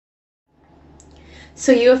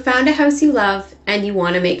So you have found a house you love and you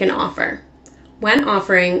want to make an offer. When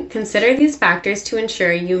offering, consider these factors to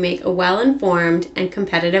ensure you make a well-informed and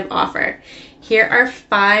competitive offer. Here are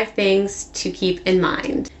 5 things to keep in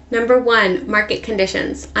mind. Number 1, market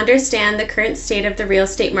conditions. Understand the current state of the real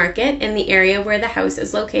estate market in the area where the house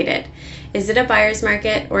is located. Is it a buyer's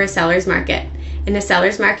market or a seller's market? In a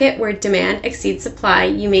seller's market where demand exceeds supply,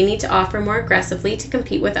 you may need to offer more aggressively to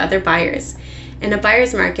compete with other buyers. In a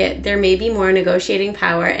buyer's market, there may be more negotiating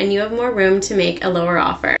power and you have more room to make a lower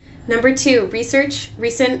offer. Number 2, research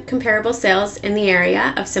recent comparable sales in the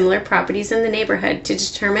area of similar properties in the neighborhood to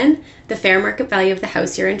determine the fair market value of the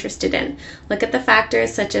house you're interested in. Look at the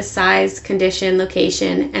factors such as size, condition,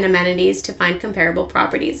 location, and amenities to find comparable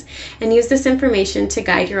properties, and use this information to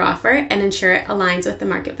guide your offer and ensure it aligns with the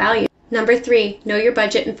market value. Number 3, know your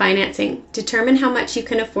budget and financing. Determine how much you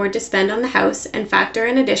can afford to spend on the house and factor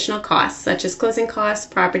in additional costs such as closing costs,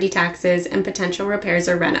 property taxes, and potential repairs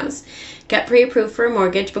or renos. Get pre-approved for a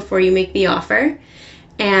mortgage before you make the offer.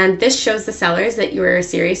 And this shows the sellers that you are a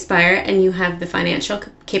serious buyer and you have the financial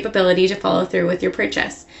capability to follow through with your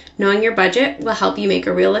purchase. Knowing your budget will help you make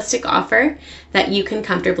a realistic offer that you can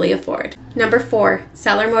comfortably afford. Number 4,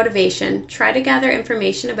 seller motivation. Try to gather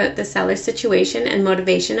information about the seller's situation and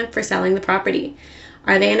motivation for selling the property.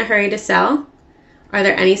 Are they in a hurry to sell? Are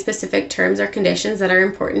there any specific terms or conditions that are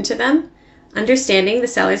important to them? Understanding the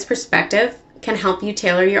seller's perspective can help you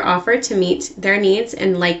tailor your offer to meet their needs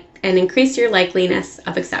and increase your likeliness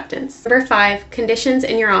of acceptance. Number 5, conditions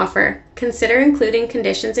in your offer. Consider including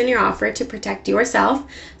conditions in your offer to protect yourself,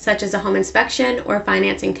 such as a home inspection or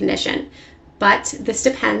financing condition. But this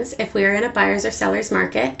depends if we are in a buyer's or seller's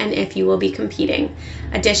market and if you will be competing.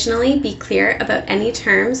 Additionally, be clear about any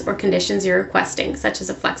terms or conditions you're requesting, such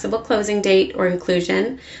as a flexible closing date or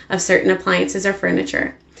inclusion of certain appliances or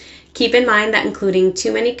furniture. Keep in mind that including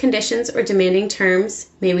too many conditions or demanding terms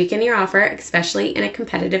may weaken your offer, especially in a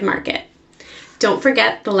competitive market. Don't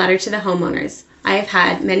forget the letter to the homeowners. I have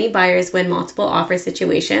had many buyers win multiple offer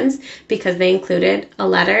situations because they included a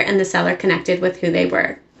letter and the seller connected with who they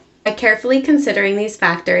were. By carefully considering these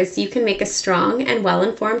factors, you can make a strong and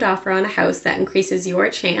well-informed offer on a house that increases your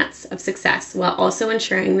chance of success while also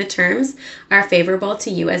ensuring the terms are favorable to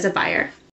you as a buyer.